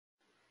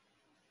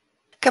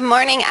Good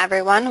morning,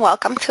 everyone.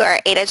 Welcome to our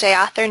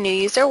A2J Author New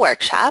User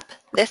Workshop.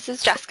 This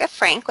is Jessica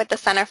Frank with the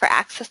Center for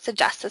Access to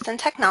Justice and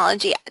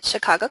Technology at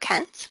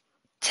Chicago-Kent.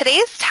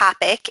 Today's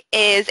topic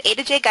is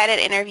A2J Guided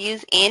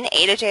Interviews in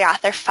A2J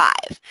Author 5,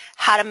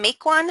 how to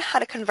make one, how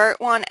to convert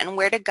one, and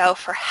where to go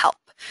for help.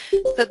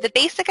 So the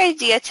basic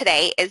idea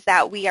today is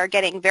that we are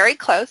getting very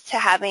close to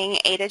having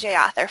A2J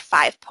Author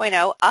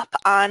 5.0 up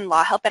on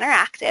Law Help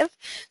Interactive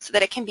so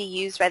that it can be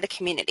used by the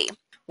community.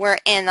 We're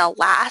in the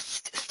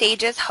last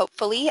stages,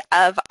 hopefully,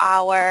 of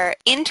our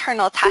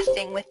internal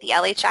testing with the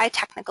LHI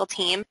technical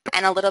team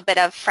and a little bit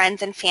of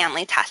friends and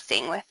family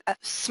testing with a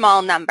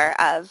small number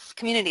of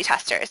community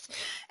testers,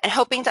 and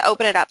hoping to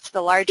open it up to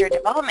the larger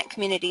development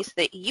community so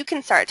that you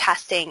can start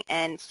testing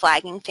and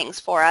flagging things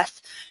for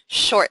us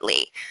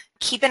shortly.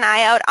 Keep an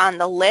eye out on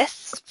the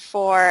list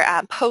for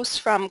posts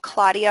from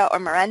Claudia or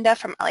Miranda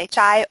from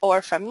LHI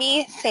or from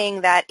me saying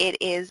that it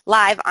is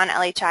live on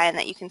LHI and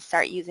that you can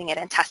start using it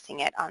and testing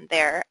it on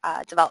their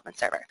development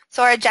server.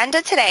 So our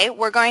agenda today,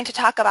 we're going to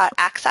talk about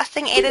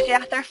accessing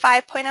A2J Author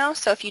 5.0.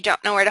 So if you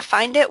don't know where to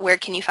find it, where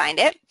can you find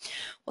it?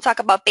 We'll talk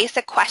about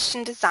basic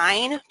question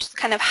design, just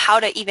kind of how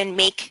to even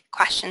make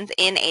questions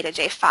in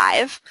A2J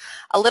 5,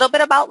 a little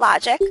bit about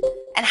logic,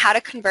 and how to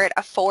convert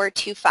a 4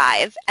 to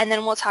 5, and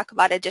then we'll talk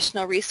about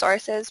additional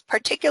resources,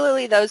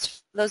 particularly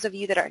those of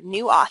you that are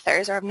new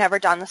authors or have never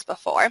done this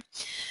before,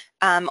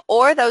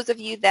 or those of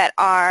you that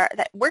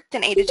worked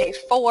in A2J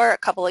 4 a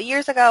couple of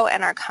years ago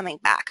and are coming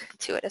back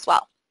to it as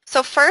well.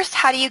 So first,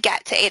 how do you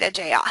get to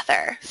A2J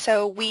Author?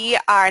 So we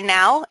are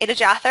now,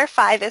 A2J Author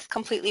 5 is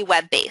completely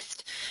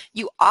web-based.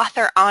 You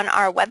author on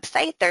our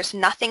website. There's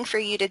nothing for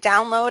you to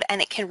download,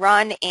 and it can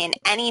run in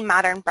any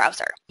modern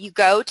browser. You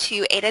go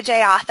to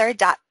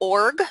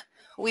A2JAuthor.org.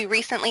 We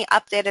recently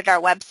updated our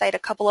website a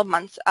couple of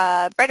months,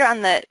 right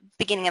around the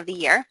beginning of the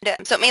year.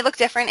 So it may look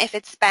different if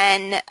it's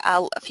been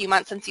a few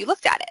months since you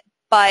looked at it.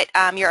 But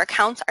your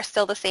accounts are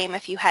still the same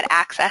if you had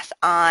access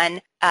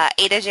on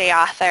A2J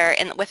Author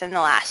within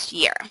the last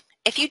year.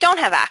 If you don't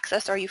have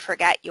access or you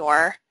forget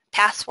your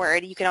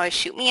password, you can always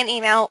shoot me an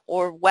email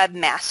or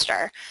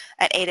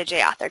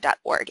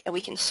webmaster@A2JAuthor.org, and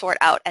we can sort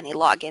out any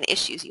login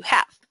issues you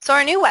have. So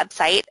our new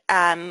website,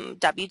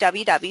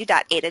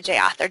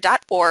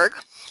 www.A2JAuthor.org,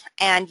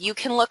 and you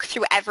can look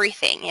through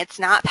everything. It's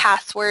not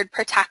password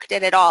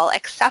protected at all,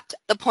 except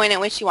the point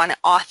at which you want to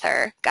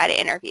author guided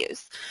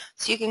interviews.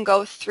 So you can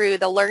go through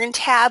the Learn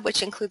tab,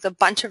 which includes a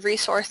bunch of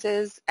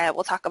resources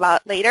we'll talk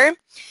about later.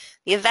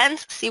 The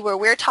events, see where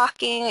we're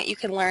talking. You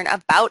can learn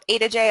about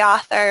A2J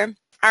Author.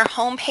 Our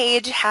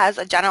homepage has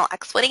a general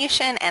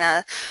explanation and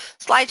a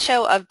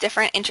slideshow of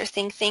different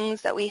interesting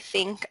things that we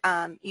think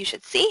you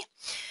should see.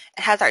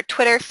 It has our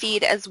Twitter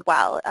feed as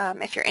well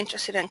if you're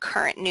interested in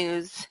current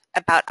news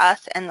about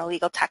us and the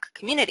legal tech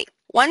community.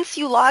 Once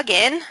you log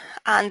in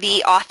on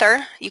the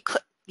author, you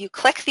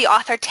click the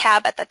author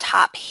tab at the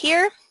top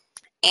here,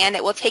 and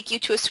it will take you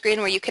to a screen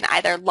where you can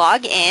either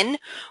log in,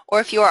 or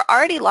if you are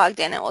already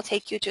logged in, it will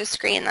take you to a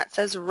screen that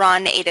says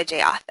Run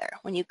A2J Author.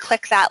 When you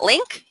click that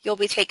link, you'll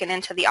be taken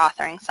into the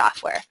authoring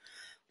software,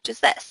 which is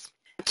this.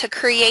 To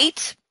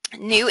create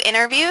new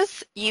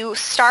interviews, you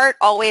start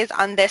always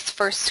on this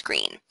first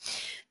screen.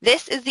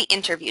 This is the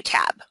Interview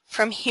tab.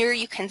 From here,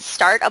 you can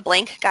start a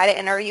blank guided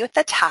interview at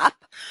the top.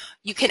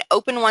 You can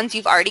open ones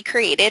you've already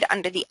created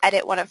under the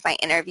Edit One of My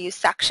Interviews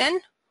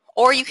section,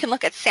 or you can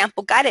look at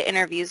sample guided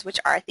interviews, which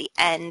are at the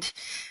end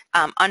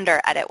under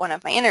Edit One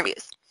of My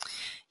Interviews.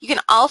 You can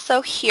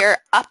also here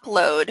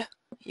upload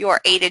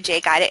your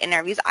A2J guided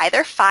interviews,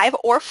 either 5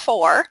 or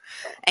 4,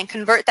 and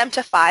convert them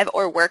to 5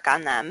 or work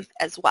on them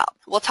as well.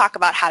 We'll talk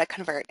about how to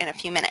convert in a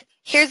few minutes.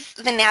 Here's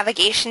the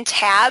navigation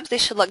tabs. They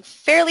should look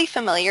fairly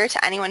familiar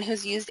to anyone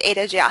who's used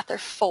A2J Author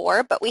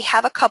 4, but we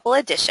have a couple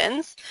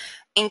additions,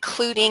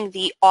 including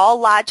the All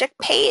Logic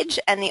page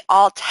and the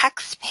All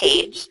Text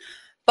page.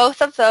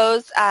 Both of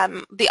those,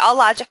 the All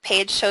Logic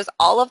page shows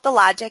all of the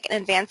logic and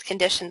advanced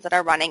conditions that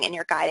are running in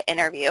your guided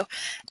interview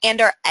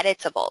and are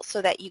editable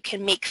so that you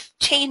can make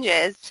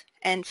changes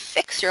and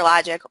fix your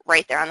logic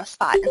right there on the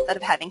spot instead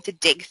of having to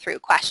dig through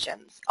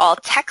questions. All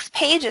Text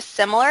page is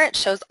similar. It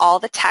shows all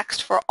the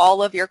text for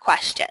all of your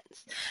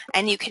questions,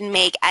 and you can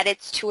make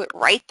edits to it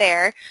right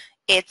there.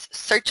 It's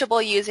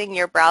searchable using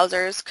your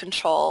browser's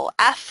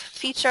Control-F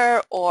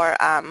feature or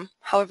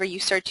however you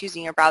search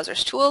using your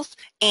browser's tools,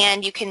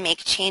 and you can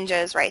make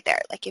changes right there.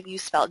 Like if you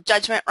spelled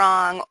judgment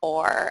wrong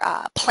or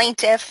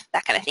plaintiff,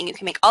 that kind of thing, you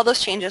can make all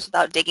those changes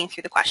without digging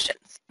through the questions.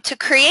 To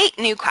create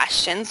new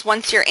questions,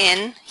 once you're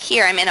in,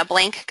 here I'm in a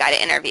blank guided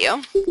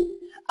interview.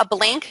 A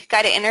blank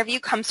guided interview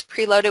comes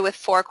preloaded with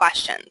 4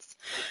 questions.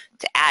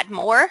 To add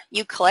more,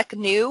 you click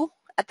New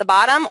at the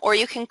bottom, or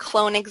you can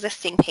clone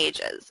existing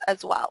pages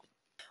as well.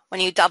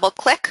 When you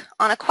double-click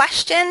on a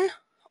question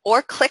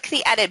or click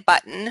the Edit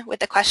button with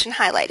the question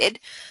highlighted,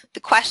 the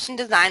question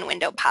design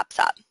window pops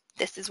up.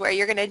 This is where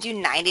you're going to do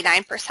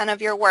 99%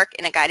 of your work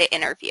in a guided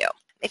interview.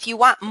 If you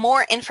want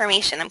more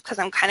information, because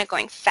I'm kind of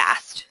going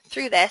fast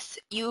through this,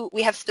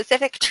 we have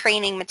specific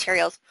training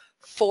materials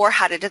for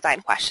how to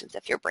design questions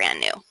if you're brand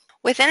new.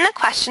 Within the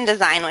question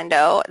design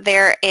window,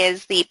 there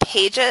is the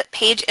page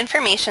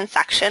information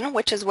section,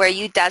 which is where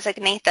you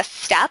designate the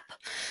step,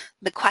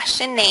 the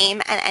question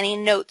name, and any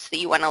notes that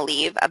you want to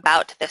leave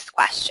about this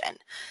question.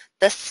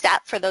 The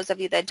step, for those of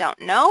you that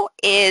don't know,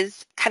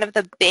 is kind of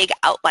the big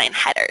outline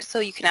header. So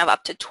you can have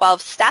up to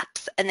 12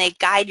 steps, and they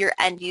guide your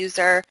end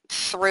user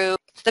through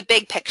the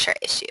big picture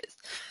issues.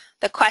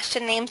 The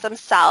question names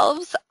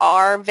themselves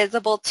are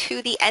visible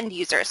to the end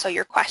user, so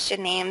your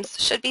question names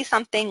should be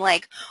something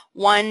like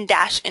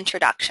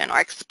 1-introduction, or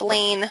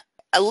explain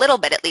a little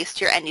bit at least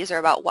to your end user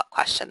about what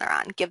question they're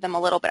on. Give them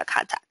a little bit of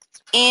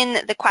context.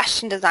 In the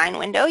question design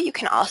window, you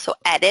can also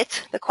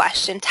edit the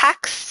question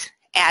text,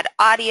 add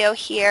audio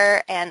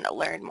here, and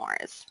learn more.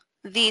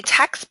 The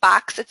text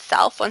box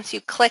itself, once you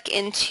click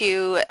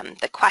into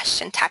the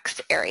question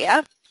text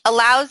area,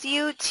 allows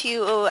you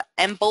to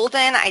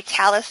embolden,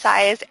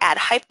 italicize, add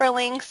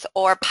hyperlinks,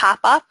 or pop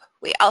up.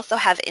 We also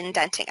have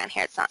indenting on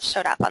here. It's not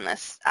showed up on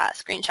this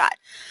screenshot.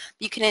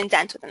 You can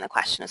indent within the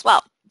question as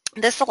well.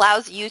 This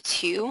allows you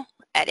to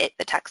edit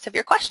the text of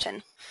your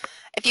question.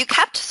 If you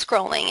kept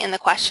scrolling in the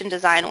question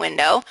design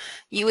window,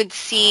 you would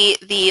see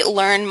the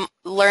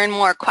learn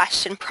more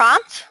question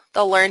prompt,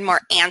 the learn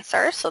more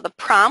answer. So the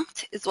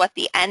prompt is what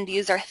the end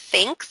user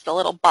thinks, the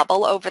little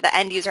bubble over the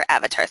end user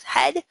avatar's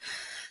head.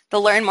 The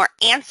learn more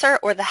answer,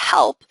 or the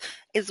help,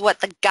 is what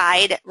the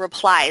guide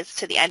replies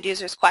to the end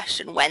user's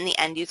question when the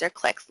end user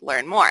clicks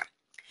learn more.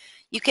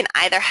 You can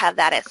either have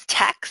that as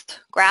text,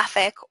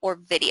 graphic, or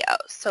video.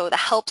 So the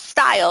help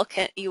style,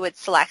 you would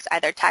select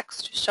either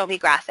text, show me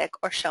graphic,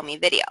 or show me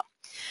video.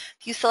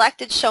 If you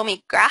selected show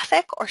me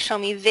graphic or show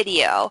me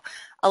video,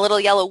 a little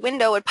yellow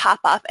window would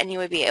pop up and you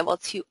would be able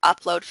to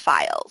upload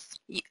files,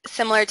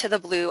 similar to the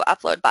blue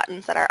upload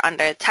buttons that are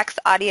under text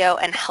audio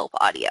and help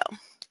audio.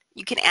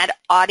 You can add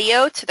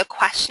audio to the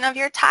question of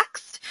your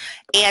text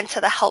and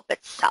to the help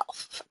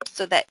itself,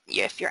 so that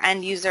if your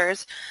end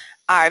users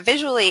are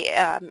visually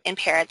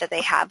impaired, that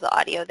they have the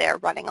audio there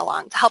running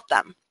along to help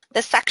them.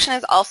 This section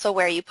is also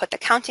where you put the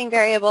counting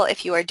variable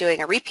if you are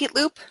doing a repeat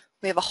loop.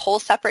 We have a whole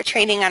separate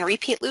training on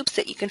repeat loops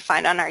that you can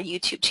find on our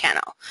YouTube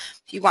channel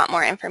if you want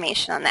more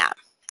information on that.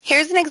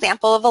 Here's an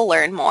example of a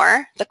learn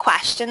more. The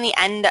question,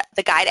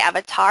 the guide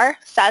avatar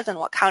says, in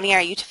what county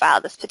are you to file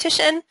this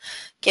petition?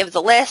 Gives a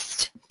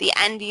list. The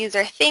end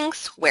user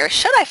thinks, where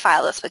should I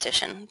file this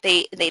petition?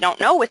 They don't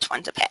know which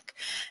one to pick.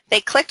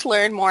 They clicked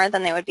learn more,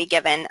 then they would be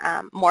given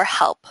more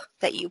help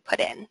that you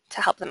put in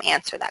to help them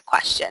answer that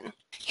question.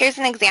 Here's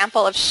an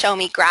example of show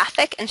me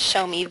graphic and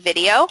show me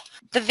video.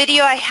 The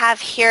video I have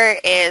here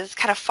is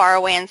kind of far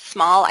away and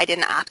small. I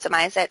didn't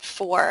optimize it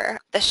for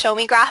the show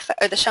me graphic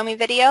or the show me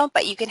video,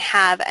 but you can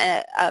have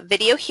a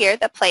video here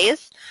that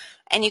plays,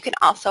 and you can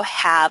also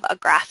have a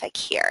graphic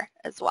here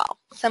as well,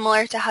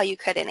 similar to how you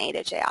could in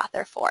A2J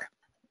Author 4.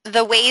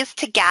 The ways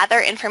to gather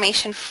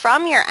information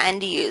from your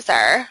end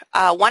user,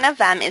 one of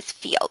them is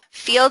fields.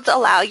 Fields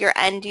allow your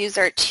end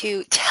user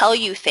to tell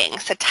you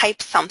things, to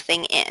type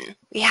something in.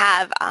 We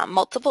have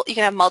you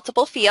can have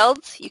multiple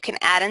fields. You can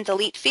add and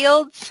delete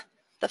fields.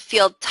 The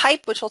field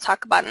type, which we'll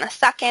talk about in a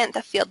second,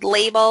 the field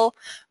label,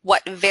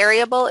 what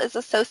variable is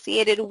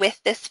associated with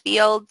this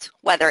field,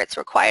 whether it's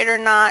required or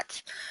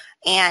not,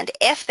 and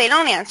if they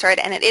don't answer it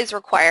and it is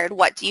required,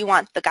 what do you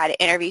want the guided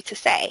interview to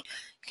say?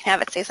 You can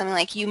have it say something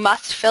like, you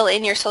must fill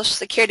in your social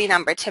security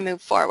number to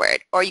move forward,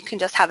 or you can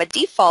just have a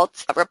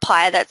default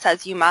reply that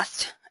says you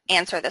must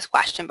answer this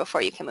question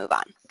before you can move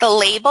on. The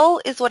label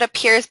is what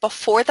appears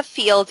before the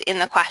field in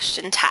the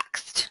question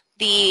text.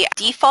 The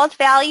default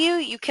value,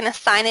 you can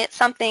assign it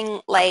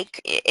something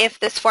like, if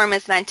this form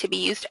is meant to be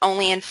used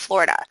only in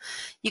Florida,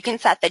 you can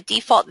set the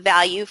default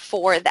value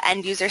for the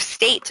end user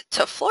state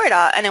to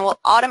Florida, and it will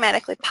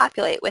automatically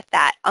populate with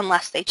that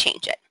unless they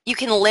change it. You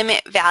can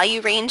limit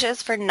value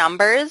ranges for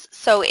numbers,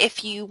 so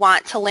if you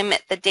want to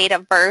limit the date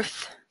of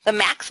birth, the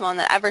maximum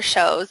that ever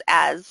shows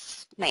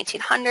as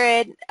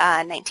 1900,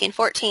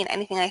 1914,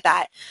 anything like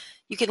that,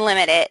 you can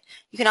limit it.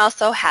 You can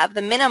also have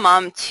the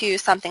minimum to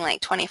something like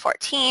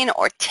 2014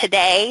 or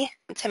today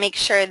to make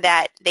sure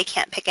that they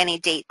can't pick any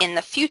date in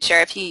the future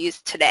if you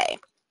use today.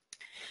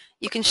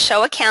 You can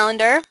show a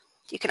calendar.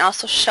 You can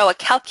also show a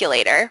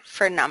calculator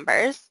for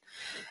numbers.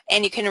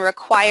 And you can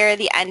require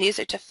the end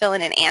user to fill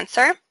in an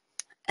answer.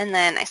 And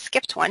then I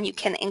skipped one. You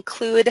can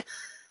include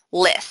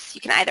lists.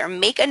 You can either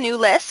make a new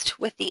list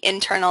with the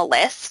internal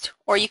list,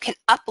 or you can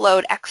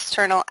upload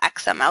external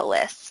XML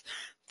lists.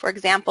 For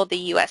example,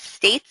 the US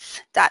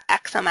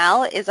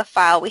states.xml is a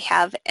file we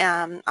have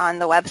on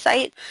the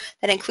website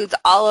that includes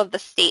all of the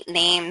state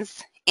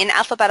names in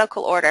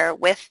alphabetical order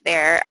with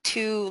their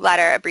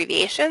 2-letter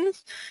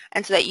abbreviations,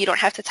 and so that you don't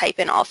have to type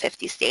in all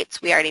 50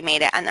 states. We already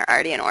made it and they're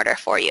already in order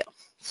for you.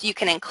 So you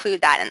can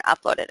include that and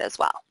upload it as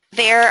well.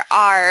 There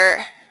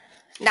are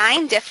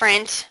 9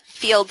 different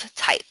field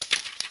types.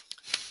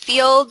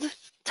 Field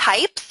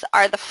types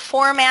are the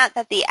format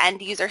that the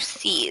end user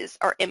sees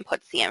or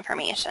inputs the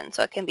information.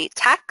 So it can be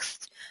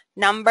text,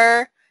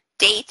 number,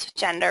 date,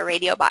 gender,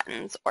 radio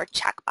buttons, or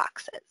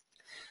checkboxes.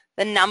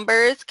 The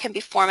numbers can be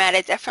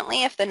formatted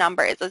differently if the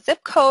number is a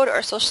zip code or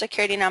a social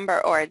security number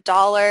or a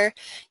dollar.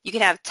 You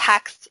can have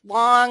text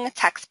long,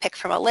 text picked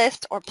from a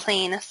list, or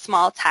plain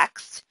small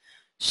text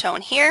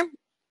shown here.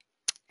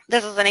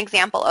 This is an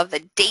example of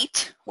the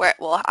date where it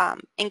will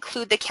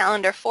include the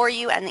calendar for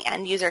you and the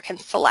end user can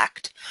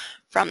select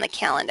from the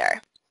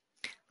calendar.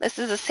 This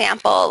is a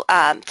sample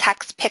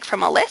text picked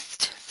from a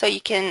list, so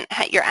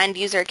your end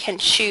user can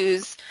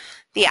choose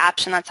the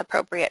option that's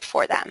appropriate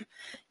for them.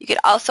 You could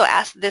also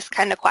ask this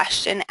kind of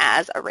question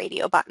as a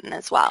radio button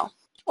as well,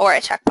 or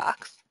a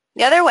checkbox.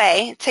 The other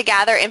way to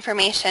gather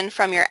information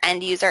from your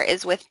end user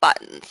is with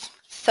buttons.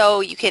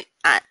 So you can,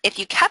 if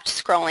you kept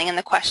scrolling in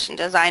the question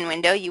design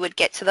window, you would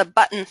get to the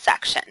button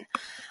section.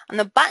 On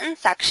the button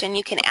section,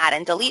 you can add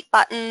and delete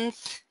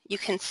buttons. You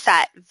can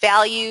set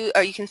value,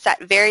 or you can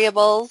set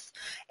variables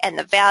and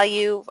the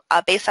value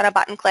based on a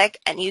button click,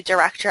 and you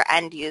direct your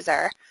end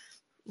user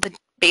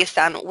based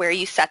on where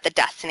you set the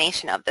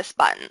destination of this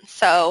button.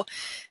 So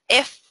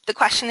if the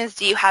question is,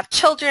 do you have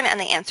children, and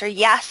they answer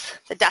yes,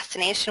 the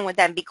destination would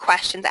then be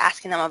questions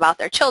asking them about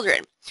their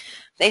children.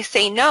 If they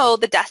say no,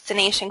 the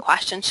destination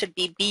question should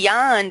be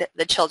beyond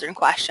the children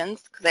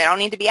questions, because they don't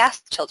need to be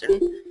asked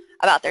children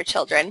about their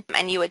children,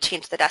 and you would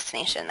change the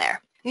destination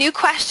there. New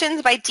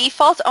questions by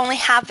default only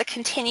have the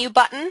continue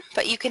button,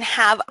 but you can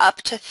have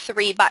up to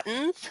 3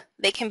 buttons.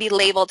 They can be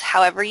labeled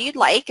however you'd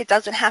like. It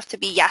doesn't have to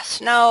be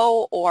yes,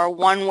 no, or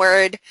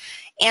one-word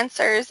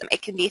answers.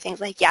 It can be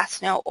things like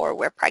yes, no, or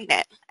we're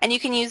pregnant. And you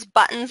can use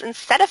buttons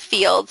instead of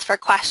fields for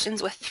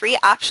questions with 3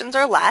 options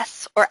or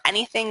less, or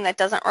anything that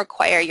doesn't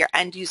require your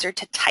end user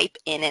to type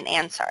in an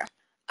answer.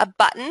 A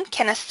button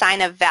can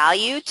assign a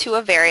value to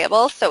a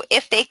variable, so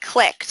if they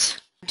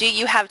clicked, do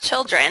you have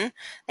children?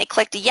 They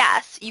clicked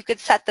yes, you could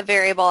set the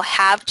variable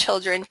have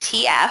children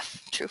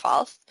TF, true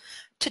false,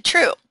 to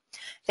true.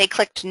 They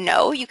clicked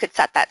no, you could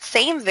set that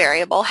same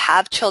variable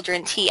have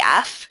children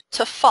TF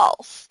to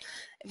false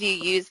if you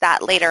use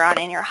that later on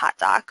in your hot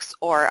docs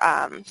or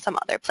some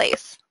other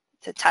place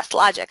to test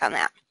logic on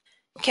that.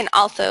 You can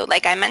also,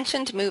 like I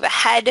mentioned, move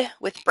ahead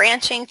with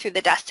branching through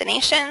the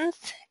destinations,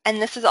 and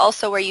this is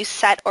also where you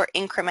set or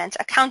increment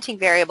a counting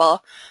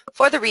variable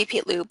for the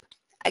repeat loop.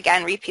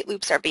 Again, repeat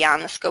loops are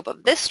beyond the scope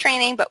of this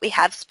training, but we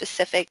have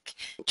specific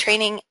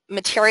training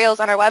materials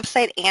on our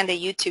website and a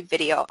YouTube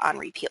video on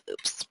repeat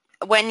loops.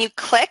 When you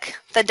click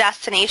the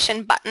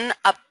destination button,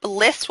 a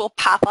list will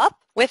pop up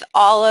with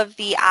all of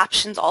the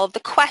options, all of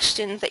the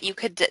questions that you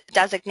could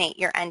designate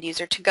your end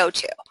user to go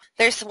to.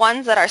 There's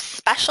ones that are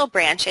special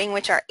branching,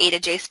 which are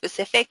A2J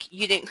specific.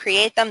 You didn't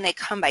create them. They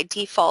come by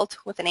default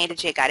with an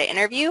A2J guided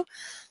interview,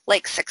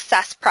 like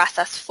success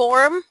process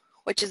form,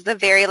 which is the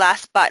very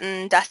last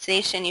button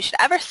destination you should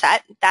ever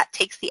set. That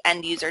takes the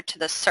end user to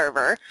the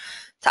server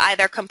to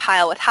either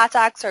compile with hot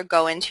docs or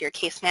go into your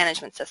case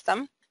management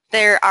system.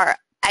 There are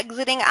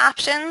exiting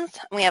options.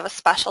 We have a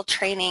special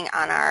training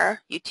on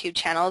our YouTube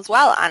channel as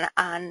well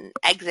on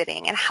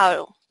exiting and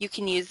how you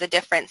can use the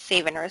different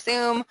save and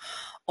resume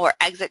or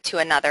exit to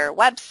another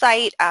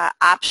website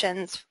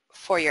options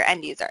for your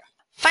end user.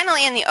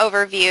 Finally, in the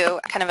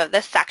overview kind of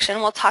this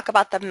section, we'll talk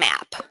about the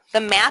map. The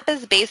map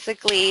is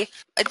basically,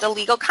 it's a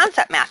legal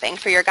concept mapping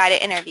for your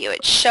guided interview.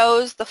 It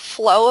shows the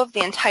flow of the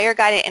entire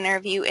guided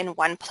interview in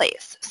one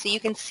place. So you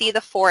can see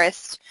the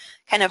forest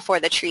kind of for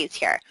the trees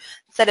here.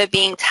 Instead of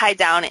being tied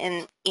down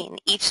in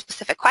each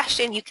specific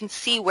question, you can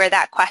see where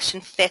that question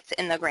fits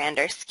in the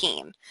grander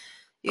scheme.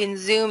 You can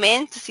zoom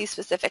in to see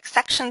specific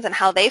sections and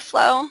how they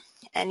flow,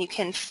 and you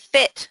can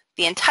fit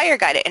the entire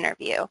guided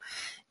interview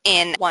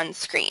in one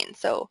screen,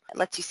 so it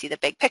lets you see the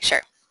big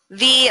picture.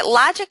 The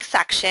logic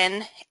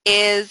section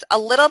is a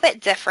little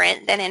bit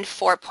different than in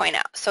 4.0.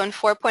 So in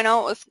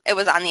 4.0, it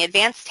was on the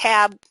advanced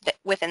tab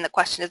within the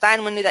question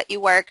design window that you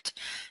worked.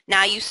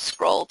 Now you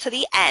scroll to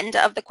the end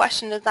of the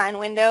question design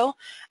window,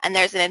 and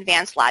there's an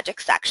advanced logic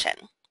section.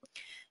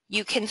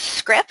 You can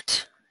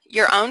script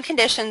your own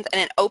conditions in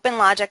an open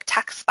logic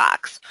text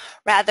box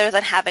rather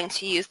than having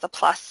to use the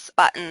plus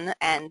button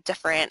and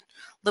different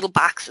little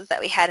boxes that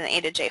we had in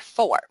A2J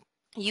 4.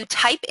 You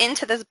type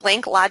into this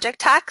blank logic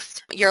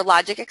text your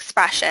logic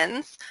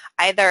expressions,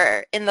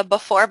 either in the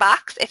before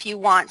box if you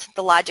want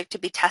the logic to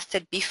be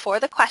tested before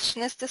the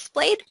question is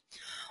displayed,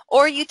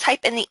 or you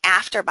type in the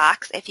after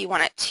box if you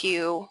want it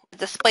to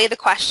display the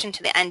question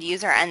to the end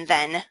user and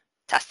then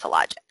test the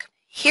logic.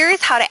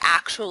 Here's how to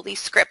actually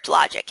script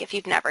logic if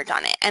you've never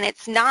done it, and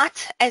it's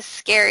not as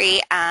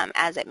scary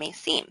as it may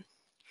seem.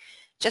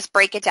 Just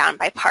break it down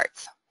by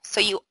parts.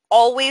 So you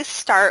always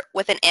start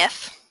with an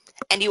if,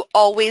 and you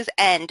always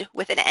end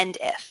with an end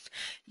if.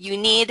 You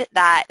need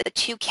the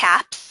 2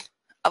 caps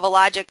of a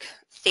logic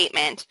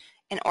statement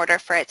in order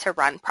for it to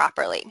run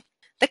properly.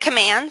 The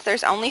commands,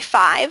 there's only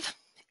 5: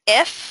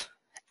 if,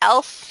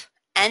 else,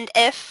 end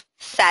if,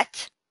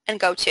 set, and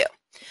go to.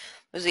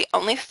 Those are the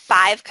only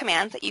 5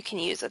 commands that you can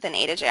use with an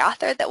A2J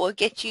Author that will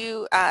get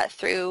you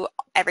through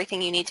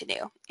everything you need to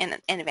do in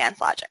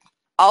advanced logic.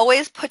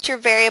 Always put your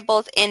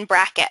variables in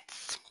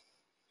brackets,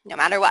 no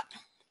matter what.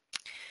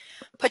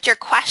 Put your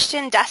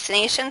question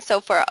destination, so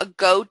for a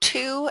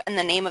go-to and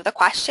the name of the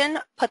question,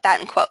 put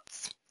that in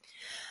quotes.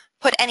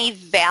 Put any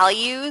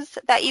values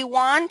that you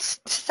want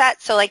to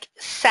set, so like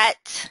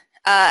set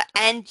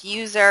end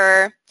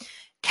user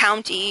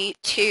county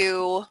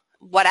to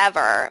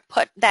whatever,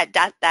 put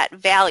that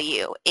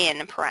value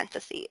in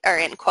parentheses or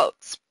in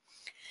quotes.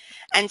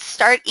 And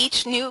start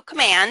each new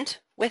command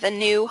with a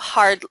new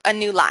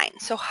line.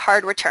 So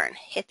hard return,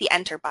 hit the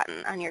enter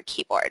button on your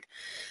keyboard.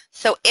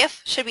 So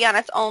if should be on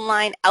its own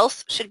line,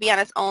 else should be on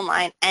its own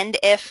line, end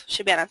if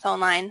should be on its own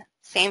line,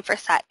 same for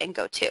set and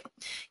go to.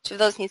 Each of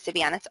those needs to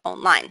be on its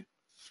own line.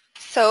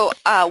 So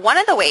one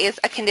of the ways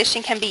a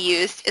condition can be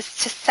used is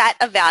to set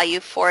a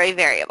value for a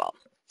variable.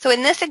 So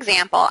in this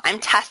example, I'm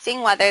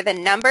testing whether the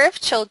number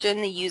of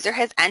children the user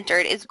has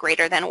entered is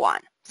greater than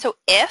 1. So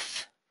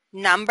if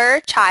number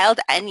child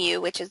NU,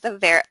 which is the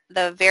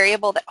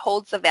variable that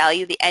holds the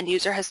value the end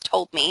user has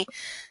told me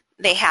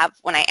they have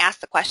when I ask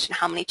the question,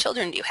 how many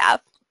children do you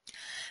have?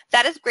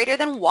 That is greater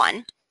than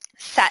 1.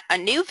 Set a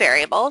new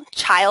variable,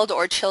 child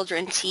or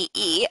children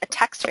TE, a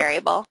text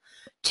variable,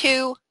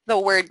 to the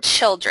word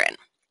children.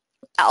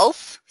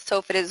 Else, so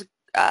if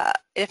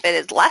it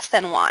is less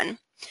than 1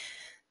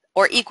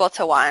 or equal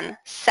to 1,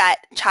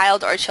 set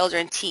child or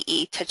children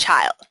TE to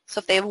child. So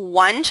if they have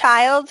one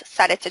child,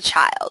 set it to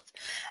child.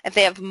 If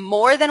they have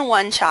more than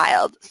one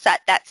child,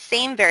 set that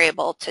same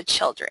variable to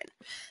children.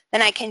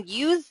 Then I can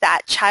use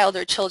that child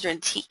or children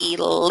TE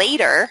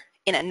later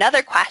in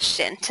another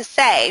question to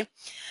say,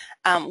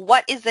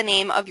 what is the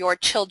name of your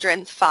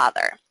children's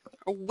father?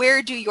 Or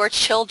where do your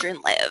children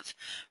live?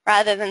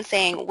 Rather than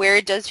saying,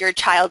 where does your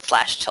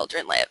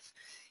child/children live?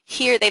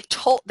 Here they've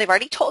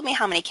already told me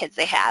how many kids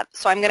they have,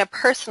 so I'm going to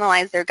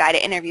personalize their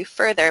guided interview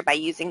further by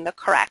using the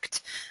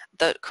correct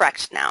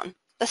noun.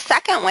 The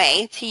second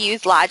way to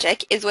use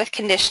logic is with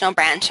conditional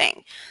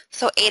branching.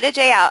 So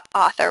A2J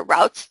Author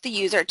routes the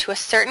user to a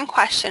certain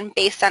question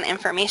based on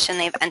information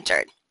they've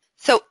entered.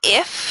 So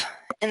if,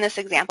 in this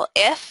example,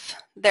 if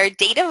their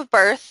date of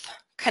birth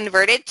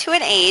converted to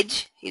an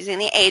age, using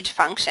the age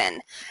function,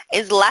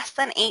 is less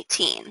than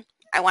 18,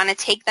 I want to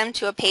take them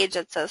to a page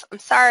that says, I'm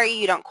sorry,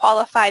 you don't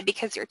qualify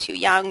because you're too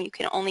young. You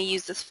can only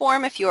use this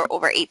form if you are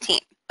over 18.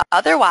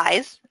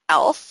 Otherwise,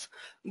 else,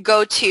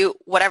 go to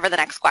whatever the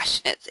next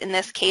question is. In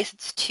this case,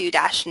 it's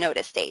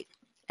to-notice date,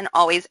 and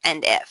always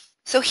end if.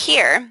 So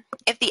here,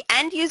 if the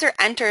end user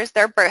enters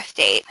their birth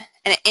date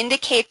and it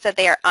indicates that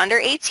they are under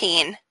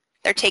 18,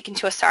 they're taken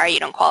to a sorry, you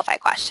don't qualify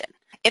question.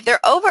 If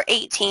they're over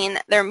 18,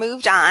 they're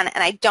moved on,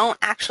 and I don't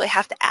actually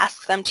have to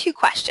ask them 2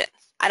 questions.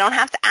 I don't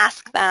have to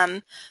ask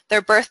them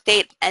their birth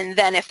date and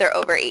then if they're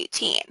over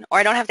 18. Or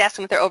I don't have to ask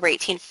them if they're over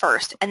 18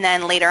 first, and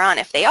then later on,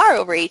 if they are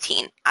over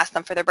 18, ask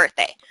them for their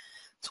birthday.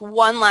 It's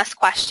one less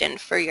question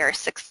for your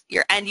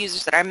end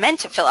users that are meant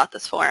to fill out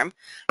this form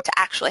to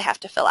actually have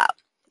to fill out.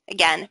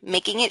 Again,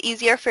 making it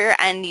easier for your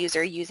end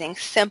user using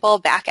simple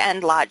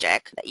back-end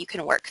logic that you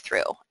can work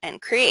through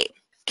and create.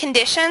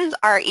 Conditions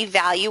are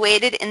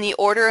evaluated in the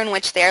order in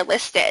which they are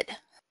listed.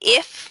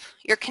 If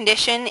your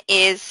condition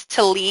is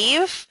to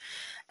leave,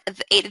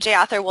 the A2J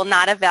Author will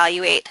not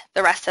evaluate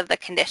the rest of the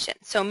conditions.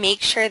 So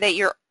make sure that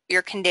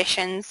your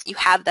conditions, you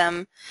have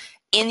them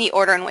in the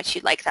order in which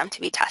you'd like them to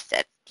be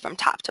tested from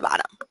top to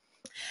bottom.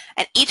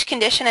 And each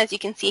condition, as you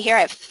can see here,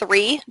 I have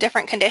 3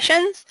 different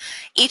conditions.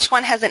 Each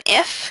one has an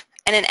if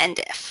and an end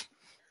if.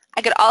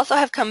 I could also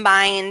have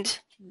combined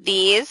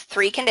these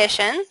 3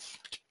 conditions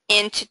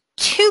into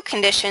 2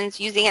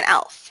 conditions using an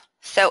else.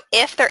 So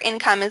if their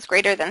income is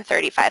greater than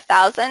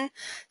 $35,000,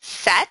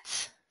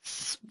 set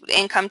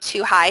income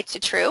too high to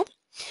true,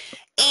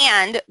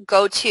 and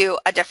go to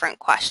a different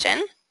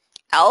question.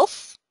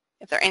 Else,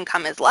 if their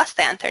income is less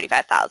than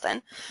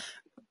 $35,000,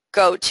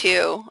 go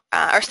to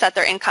or set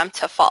their income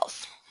to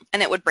false,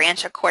 and it would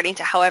branch according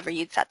to however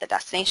you'd set the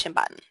destination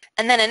button.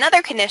 And then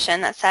another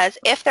condition that says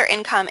if their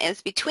income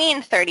is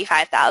between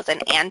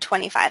 $35,000 and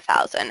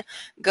 $25,000,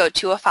 go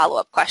to a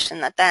follow-up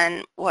question that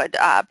then would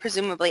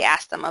presumably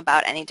ask them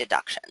about any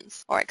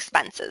deductions or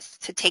expenses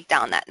to take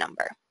down that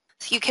number.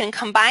 So you can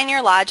combine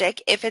your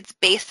logic if it's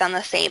based on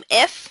the same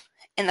if.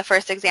 In the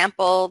first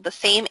example, the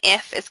same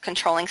if is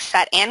controlling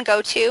set and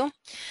go to,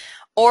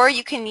 or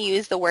you can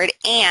use the word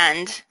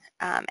and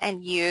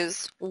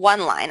use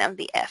one line of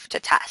the if to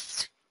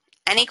test.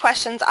 Any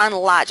questions on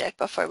logic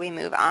before we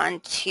move on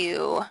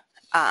to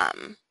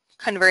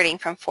converting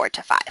from 4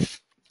 to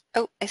 5?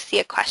 Oh, I see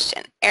a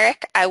question.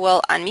 Eric, I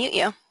will unmute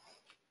you.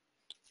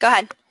 Go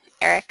ahead,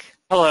 Eric.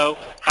 Hello.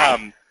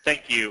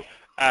 Thank you.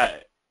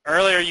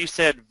 Earlier you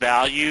said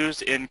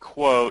values in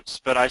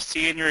quotes, but I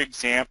see in your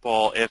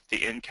example if the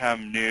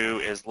income new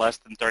is less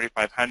than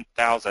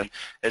 $35,000,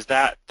 is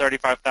that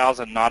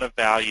 $35,000 not a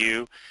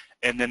value?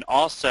 And then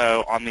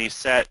also on the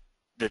set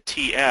the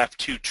TF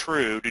to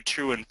true, do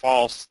true and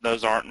false,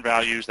 those aren't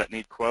values that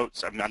need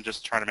quotes? I'm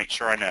just trying to make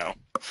sure I know.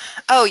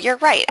 Oh, you're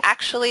right.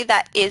 Actually,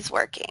 that is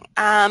working.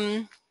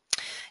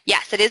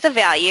 Yes, it is a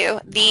value.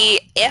 The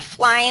if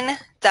line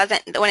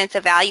doesn't, when it's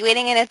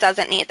evaluating it, it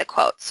doesn't need the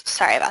quotes.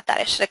 Sorry about that.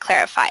 I should have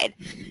clarified.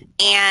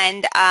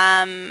 And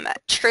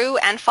true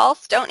and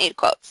false don't need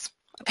quotes,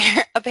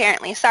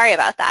 apparently. Sorry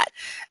about that.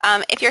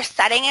 If you're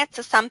setting it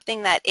to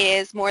something that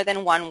is more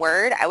than one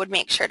word, I would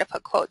make sure to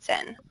put quotes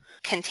in.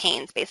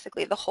 Contains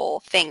basically the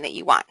whole thing that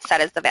you want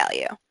set as the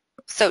value.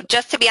 So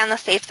just to be on the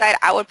safe side,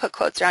 I would put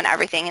quotes around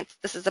everything.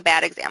 This is a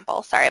bad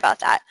example. Sorry about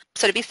that.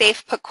 So to be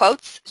safe, put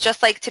quotes.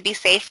 Just like to be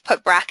safe,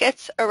 put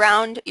brackets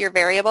around your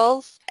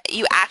variables.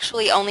 You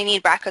actually only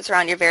need brackets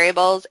around your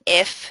variables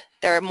if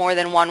they're more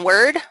than one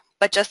word,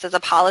 but just as a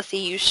policy,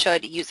 you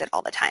should use it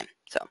all the time.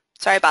 So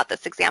sorry about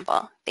this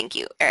example. Thank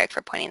you, Eric,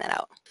 for pointing that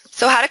out.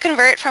 So how to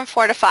convert from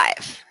 4 to 5.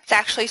 It's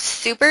actually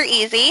super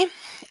easy.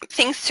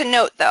 Things to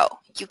note, though.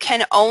 You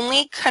can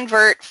only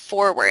convert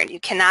forward. You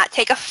cannot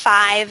take a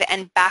 5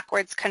 and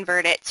backwards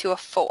convert it to a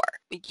 4.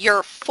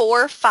 Your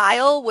 4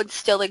 file would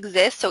still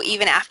exist, so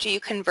even after you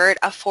convert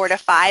a 4 to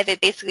 5, it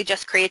basically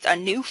just creates a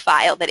new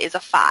file that is a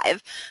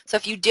 5. So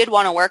if you did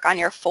want to work on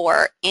your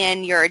 4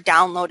 in your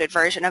downloaded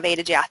version of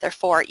A2J Author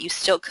 4, you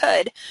still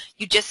could.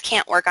 You just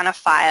can't work on a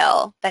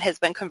file that has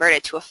been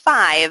converted to a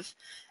 5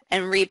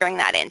 and rebring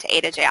that into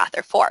A2J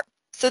Author 4.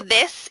 So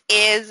this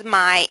is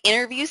my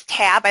interviews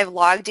tab. I've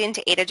logged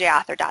into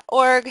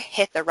A2JAuthor.org,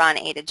 hit the Run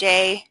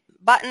A2J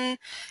button,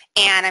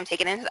 and I'm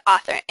taken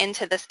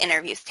into this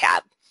interviews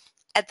tab.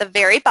 At the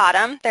very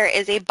bottom, there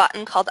is a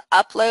button called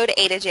Upload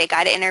A2J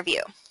Guided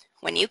Interview.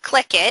 When you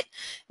click it, it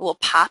will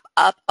pop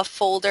up a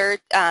folder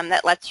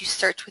that lets you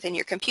search within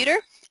your computer,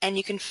 and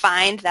you can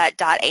find that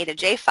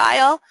 .A2J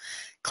file.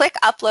 Click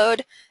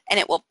Upload, and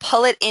it will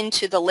pull it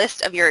into the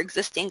list of your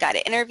existing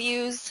guided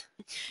interviews.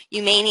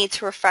 You may need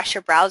to refresh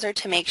your browser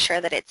to make sure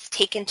that it's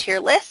taken to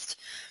your list,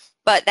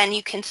 but then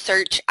you can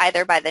search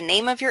either by the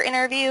name of your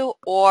interview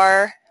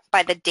or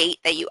by the date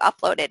that you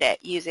uploaded it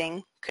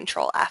using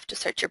Control F to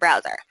search your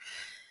browser.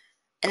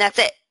 And that's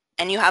it.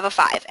 And you have a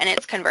 5, and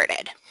it's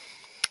converted.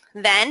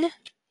 Then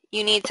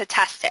you need to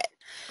test it.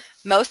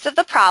 Most of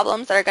the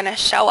problems that are going to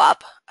show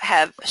up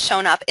have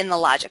shown up in the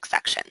logic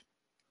section.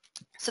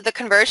 So the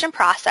conversion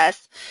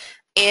process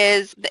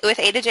is, with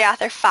A2J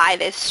Author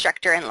 5, is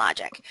stricter in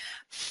logic.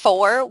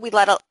 4, we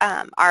let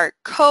our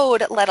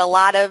code let a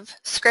lot of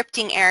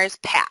scripting errors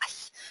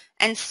pass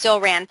and still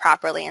ran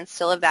properly and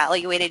still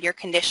evaluated your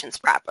conditions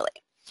properly.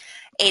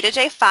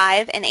 A2J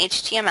 5 and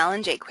HTML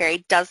and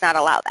jQuery does not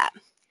allow that.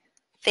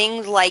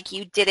 Things like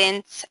you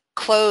didn't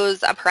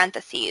close a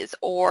parentheses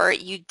or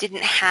you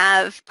didn't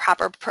have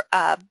proper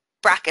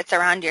brackets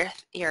around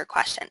your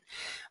question,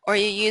 or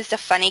you used a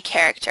funny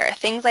character.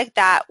 Things like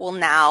that will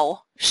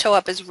now show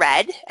up as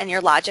red, and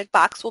your logic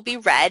box will be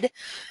red,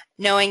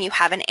 knowing you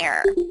have an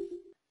error.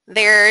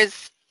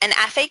 There's an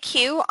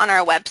FAQ on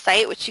our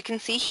website, which you can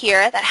see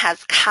here, that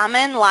has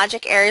common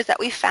logic errors that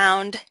we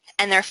found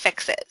and their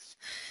fixes.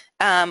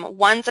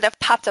 Ones that have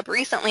popped up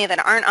recently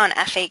that aren't on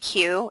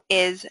FAQ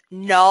is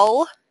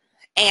null,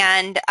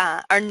 and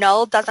our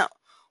null doesn't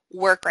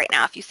work right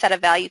now. If you set a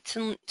value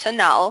to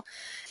null,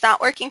 it's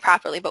not working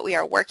properly, but we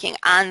are working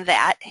on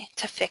that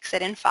to fix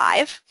it in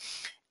 5.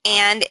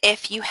 And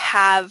if you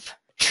have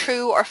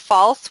true or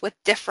false with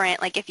different,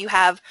 like if you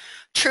have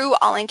true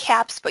all in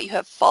caps but you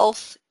have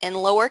false in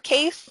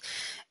lowercase,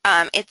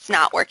 it's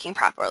not working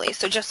properly.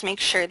 So just make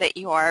sure that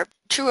your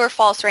true or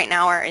false right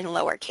now are in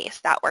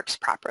lowercase. That works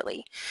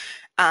properly.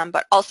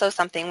 But also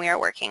something we are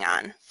working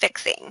on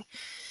fixing.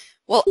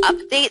 We'll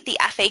update the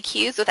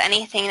FAQs with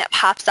anything that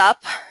pops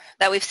up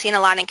that we've seen a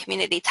lot in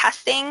community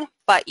testing,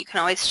 but you can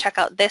always check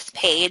out this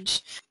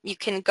page. You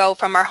can go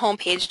from our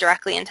homepage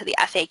directly into the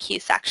FAQ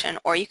section,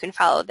 or you can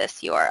follow this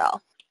URL.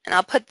 And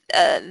I'll put,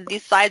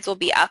 these slides will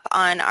be up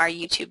on our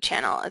YouTube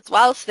channel as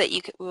well so that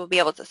you will be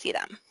able to see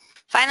them.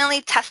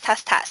 Finally, test.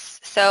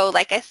 So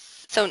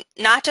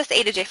not just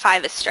A2J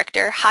 5 is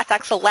stricter,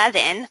 HotDocs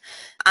 11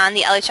 on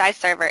the LHI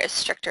server is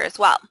stricter as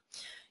well.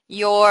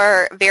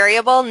 Your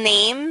variable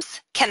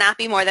names cannot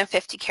be more than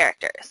 50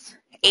 characters.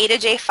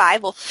 A2J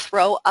 5 will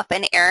throw up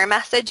an error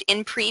message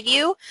in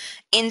preview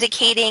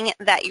indicating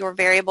that your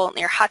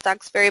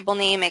HotDocs variable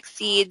name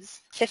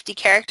exceeds 50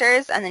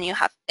 characters, and then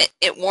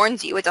it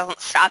warns you. It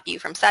doesn't stop you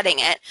from setting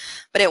it,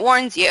 but it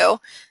warns you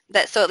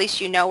that, so at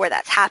least you know where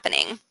that's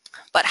happening.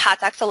 But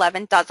HotDocs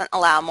 11 doesn't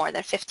allow more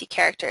than 50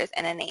 characters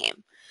in a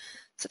name.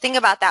 So think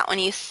about that when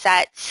you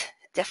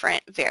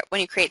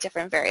when you create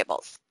different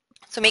variables.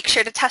 So make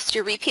sure to test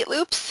your repeat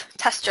loops,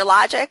 test your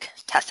logic,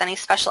 test any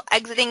special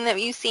exiting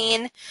that you've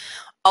seen.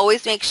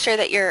 Always make sure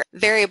that your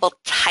variable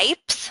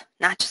types,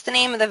 not just the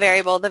name of the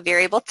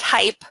variable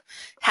type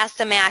has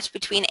to match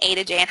between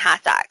A2J and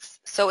HotDocs.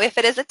 So if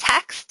it is a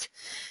text,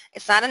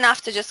 it's not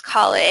enough to just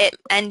call it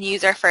end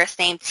user first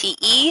name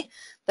TE.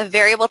 The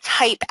variable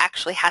type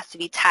actually has to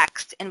be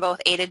text in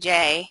both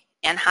A2J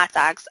and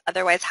HotDocs.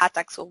 Otherwise,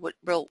 HotDocs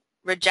will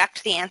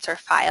reject the answer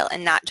file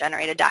and not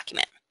generate a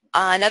document.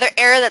 Another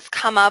error that's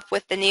come up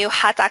with the new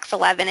HotDocs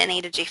 11 and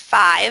A2J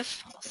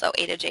 5, also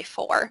A2J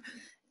 4,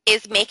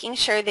 is making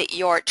sure that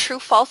your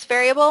true-false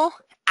variable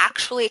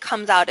actually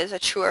comes out as a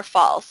true or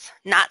false,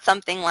 not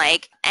something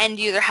like end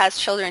user has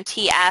children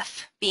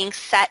TF being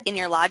set in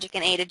your logic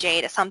in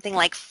A2J to something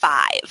like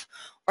 5,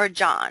 or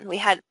John. We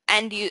had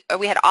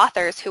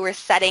authors who were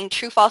setting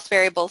true-false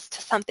variables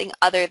to something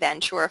other than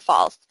true or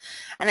false,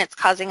 and it's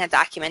causing a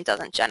document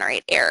doesn't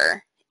generate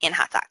error in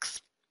hot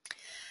docs.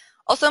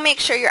 Also, make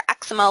sure your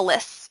XML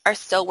lists are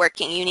still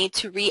working. You need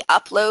to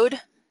re-upload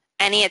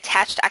any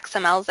attached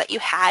XMLs that you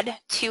had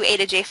to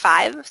A2J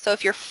 5. So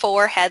if your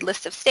 4 had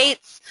list of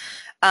states,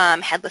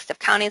 had list of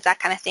counties, that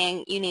kind of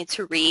thing, you need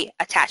to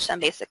reattach them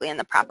basically in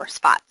the proper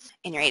spots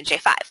in your A2J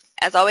 5.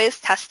 As always,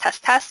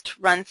 test,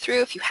 run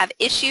through. If you have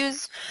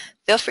issues,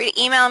 feel free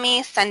to email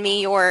me, send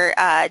me your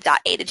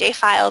 .A2J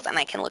files, and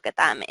I can look at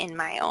them in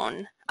my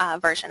own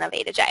version of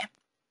A2J.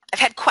 I've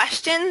had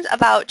questions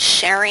about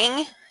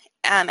sharing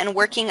and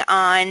working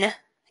on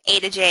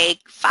A2J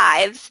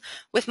 5s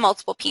with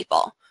multiple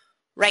people.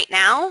 Right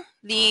now,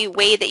 the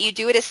way that you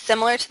do it is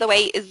similar to the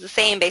way, is the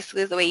same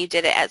basically as the way you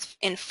did it as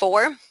in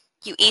 4.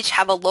 You each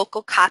have a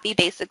local copy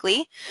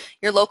basically.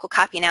 Your local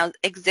copy now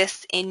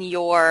exists in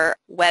your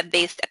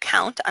web-based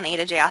account on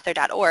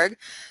A2JAuthor.org.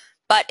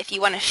 But if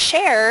you want to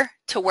share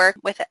to work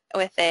with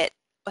a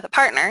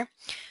partner,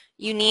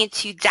 you need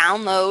to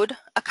download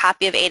a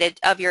copy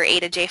of your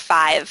A2J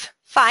 5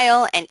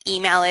 file and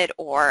email it,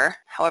 or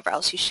however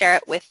else you share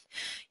it with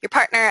your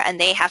partner, and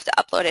they have to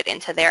upload it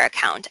into their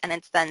account, and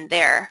it's then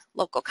their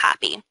local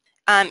copy.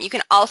 You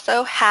can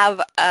also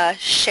have a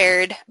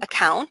shared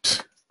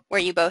account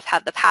where you both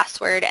have the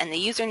password and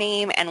the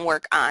username and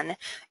work on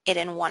it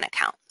in one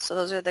account. So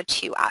those are the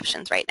 2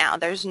 options right now.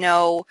 There's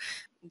no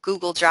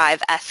Google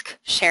Drive-esque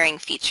sharing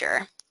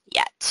feature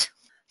yet.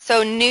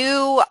 So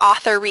new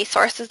author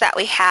resources that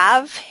we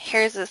have.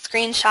 Here's a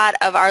screenshot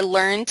of our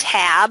Learn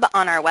tab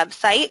on our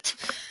website.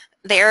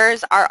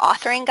 There's our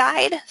authoring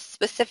guide.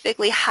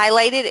 Specifically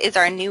highlighted is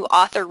our new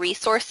author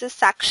resources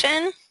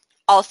section.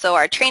 Also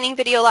our training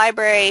video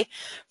library,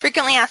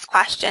 frequently asked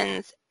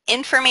questions,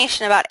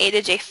 information about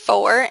A2J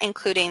 4,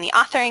 including the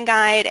authoring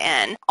guide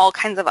and all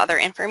kinds of other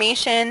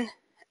information,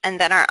 and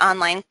then our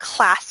online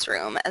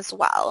classroom as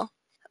well.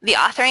 The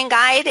authoring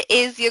guide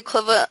is the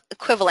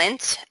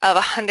equivalent of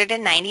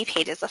 190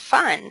 pages of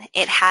fun.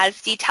 It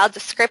has detailed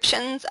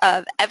descriptions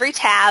of every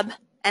tab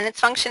and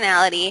its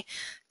functionality,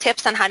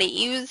 tips on how to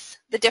use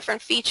the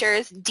different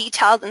features,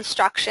 detailed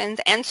instructions,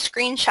 and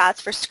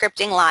screenshots for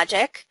scripting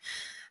logic,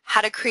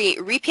 how to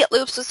create repeat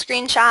loops with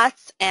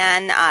screenshots,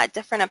 and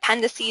different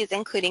appendices,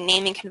 including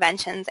naming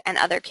conventions and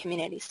other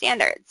community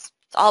standards.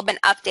 It's all been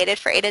updated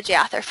for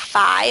A2J Author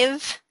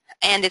 5,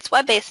 and it's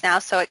web-based now,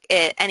 so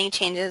any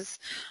changes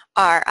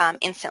are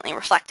instantly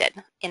reflected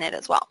in it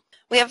as well.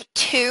 We have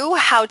 2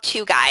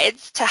 how-to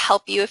guides to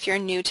help you if you're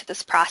new to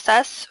this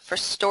process for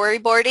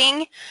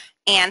storyboarding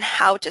and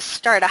how to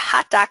start a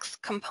hot docs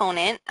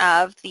component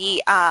of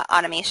the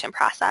automation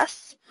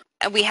process.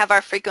 And we have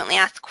our frequently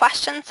asked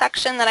questions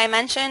section that I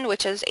mentioned,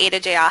 which is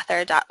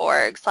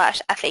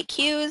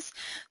a2jauthor.org/FAQs.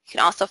 You can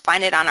also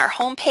find it on our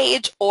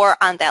homepage or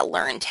on that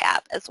Learn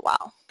tab as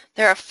well.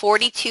 There are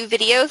 42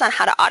 videos on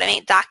how to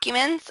automate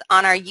documents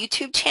on our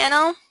YouTube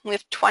channel. We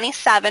have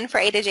 27 for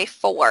A2J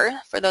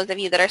 4, for those of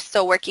you that are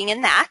still working in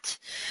that.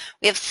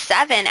 We have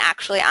 7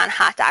 actually on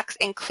hot docs,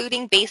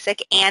 including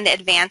basic and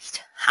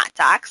advanced hot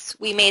docs.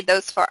 We made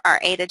those for our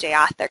A2J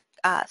Author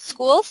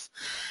schools,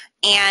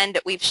 and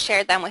we've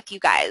shared them with you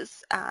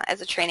guys as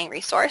a training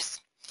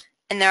resource.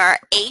 And there are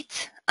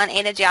 8 on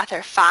A2J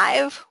Author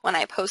 5. When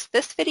I post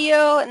this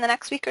video in the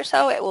next week or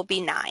so, it will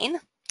be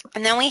 9.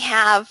 And then we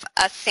have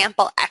a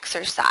sample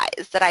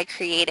exercise that I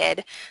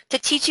created to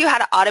teach you how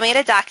to automate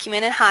a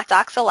document in Hot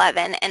Docs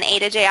 11 and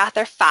A2J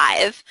Author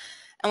 5.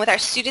 And with our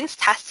students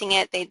testing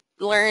it, they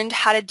learned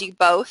how to do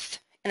both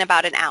in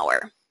about an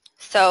hour.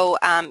 So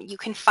you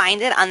can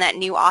find it on that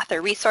new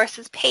author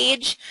resources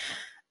page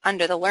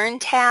under the Learn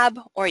tab,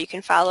 or you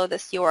can follow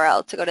this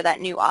URL to go to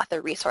that new author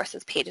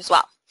resources page as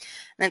well.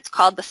 And it's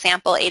called the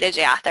Sample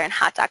A2J Author and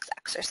Hot Docs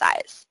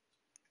Exercise.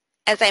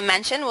 As I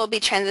mentioned, we'll be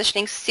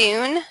transitioning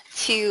soon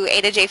to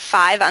A2J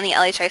 5 on the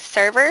LHI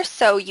server,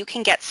 so you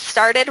can get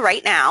started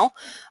right now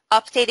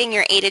updating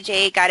your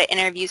A2J Guided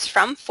Interviews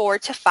from 4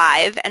 to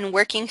 5 and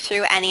working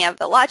through any of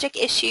the logic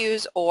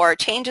issues or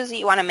changes that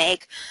you want to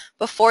make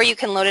before you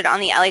can load it on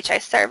the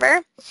LHI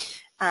server.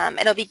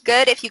 It'll be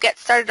good if you get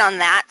started on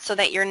that so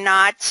that you're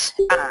not,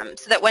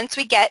 so that once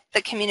we get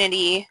the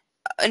community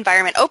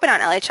environment open on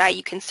LHI,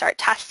 you can start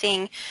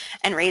testing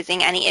and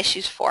raising any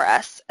issues for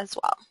us as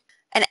well.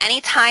 And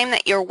any time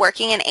that you're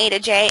working in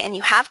A2J and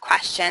you have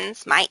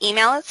questions, my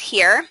email is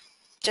here.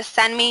 Just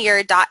send me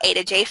your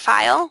 .A2J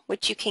file,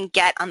 which you can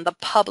get on the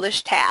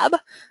Publish tab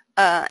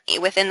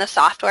within the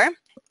software,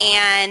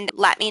 and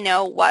let me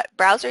know what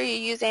browser you're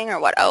using or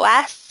what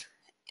OS.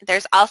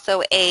 There's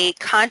also a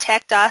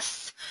Contact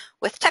Us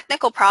with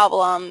Technical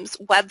Problems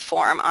web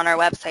form on our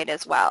website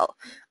as well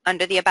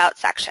under the About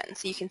section,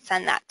 so you can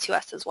send that to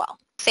us as well.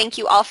 Thank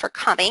you all for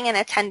coming and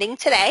attending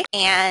today,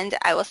 and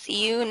I will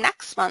see you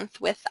next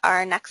month with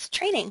our next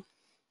training.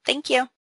 Thank you.